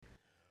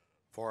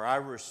For I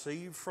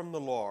received from the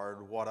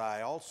Lord what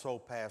I also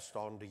passed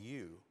on to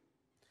you.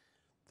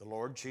 The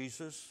Lord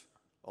Jesus,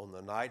 on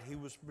the night he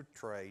was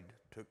betrayed,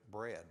 took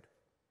bread.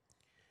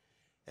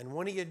 And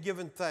when he had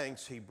given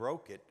thanks, he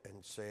broke it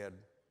and said,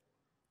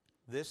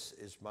 "This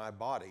is my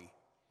body,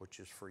 which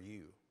is for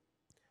you.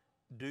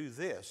 Do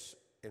this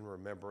in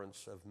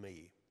remembrance of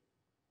me."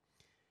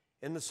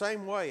 In the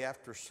same way,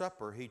 after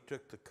supper, he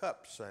took the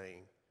cup,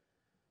 saying,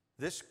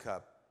 "This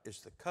cup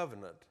is the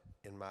covenant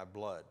in my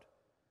blood.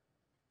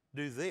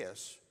 Do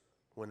this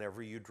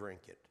whenever you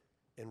drink it,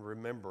 in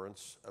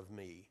remembrance of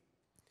me.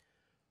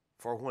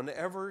 For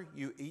whenever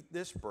you eat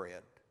this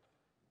bread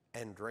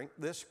and drink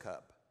this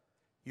cup,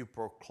 you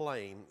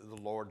proclaim the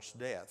Lord's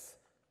death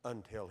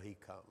until he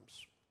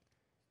comes."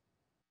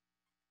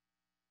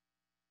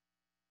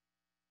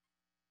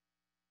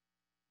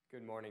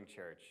 Good morning,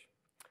 church.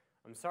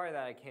 I'm sorry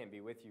that I can't be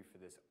with you for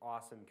this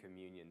awesome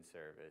communion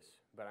service,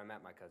 but I'm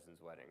at my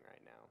cousin's wedding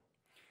right now.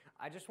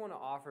 I just want to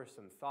offer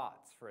some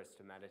thoughts for us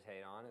to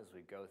meditate on as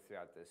we go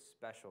throughout this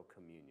special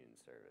communion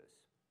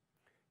service.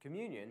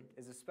 Communion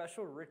is a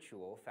special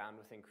ritual found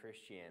within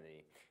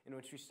Christianity in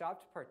which we stop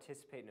to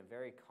participate in a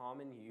very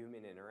common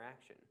human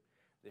interaction,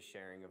 the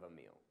sharing of a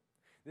meal.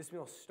 This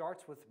meal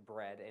starts with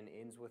bread and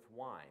ends with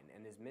wine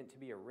and is meant to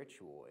be a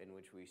ritual in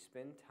which we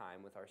spend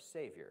time with our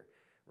Savior,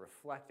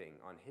 reflecting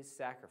on his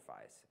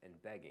sacrifice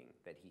and begging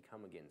that he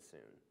come again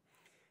soon.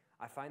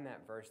 I find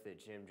that verse that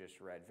Jim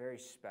just read very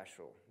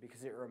special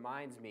because it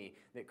reminds me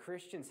that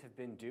Christians have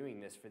been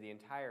doing this for the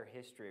entire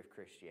history of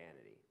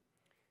Christianity.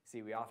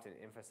 See, we often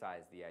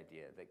emphasize the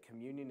idea that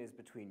communion is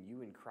between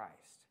you and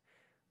Christ,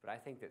 but I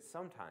think that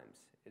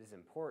sometimes it is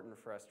important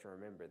for us to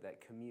remember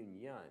that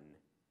communion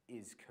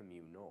is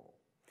communal.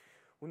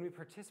 When we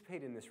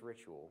participate in this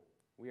ritual,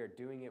 we are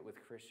doing it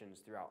with Christians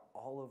throughout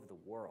all of the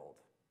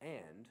world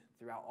and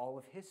throughout all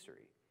of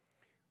history.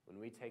 When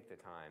we take the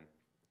time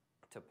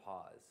to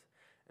pause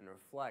and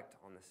reflect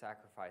on the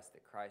sacrifice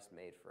that Christ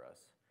made for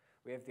us,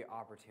 we have the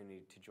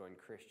opportunity to join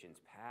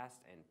Christians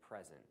past and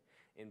present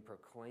in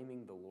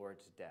proclaiming the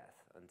Lord's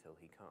death until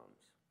he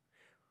comes.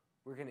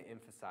 We're going to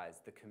emphasize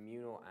the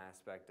communal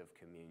aspect of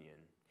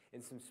communion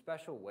in some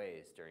special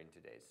ways during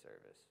today's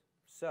service.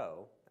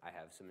 So, I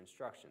have some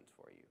instructions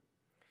for you.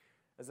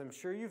 As I'm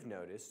sure you've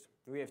noticed,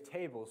 we have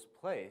tables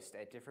placed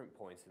at different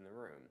points in the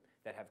room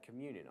that have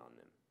communion on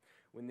them.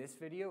 When this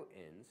video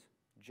ends,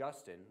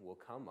 Justin will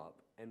come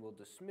up and will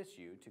dismiss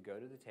you to go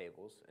to the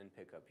tables and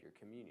pick up your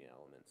communion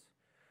elements.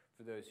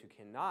 For those who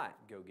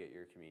cannot go get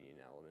your communion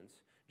elements,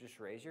 just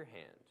raise your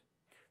hand.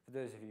 For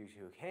those of you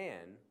who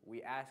can,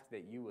 we ask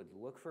that you would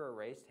look for a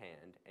raised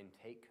hand and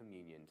take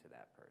communion to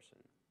that person.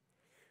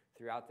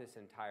 Throughout this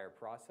entire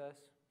process,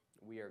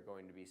 we are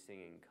going to be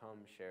singing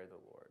 "Come Share the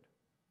Lord."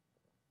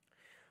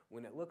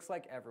 When it looks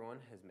like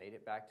everyone has made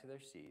it back to their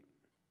seat,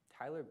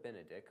 Tyler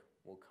Benedict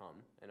will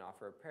come and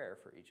offer a prayer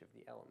for each of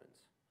the elements.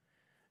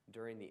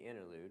 During the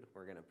interlude,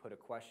 we're going to put a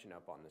question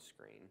up on the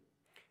screen,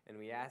 and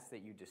we ask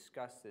that you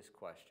discuss this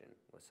question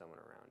with someone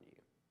around you.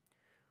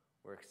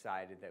 We're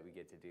excited that we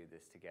get to do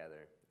this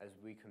together as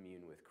we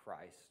commune with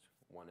Christ,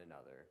 one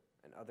another,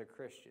 and other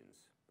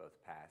Christians,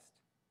 both past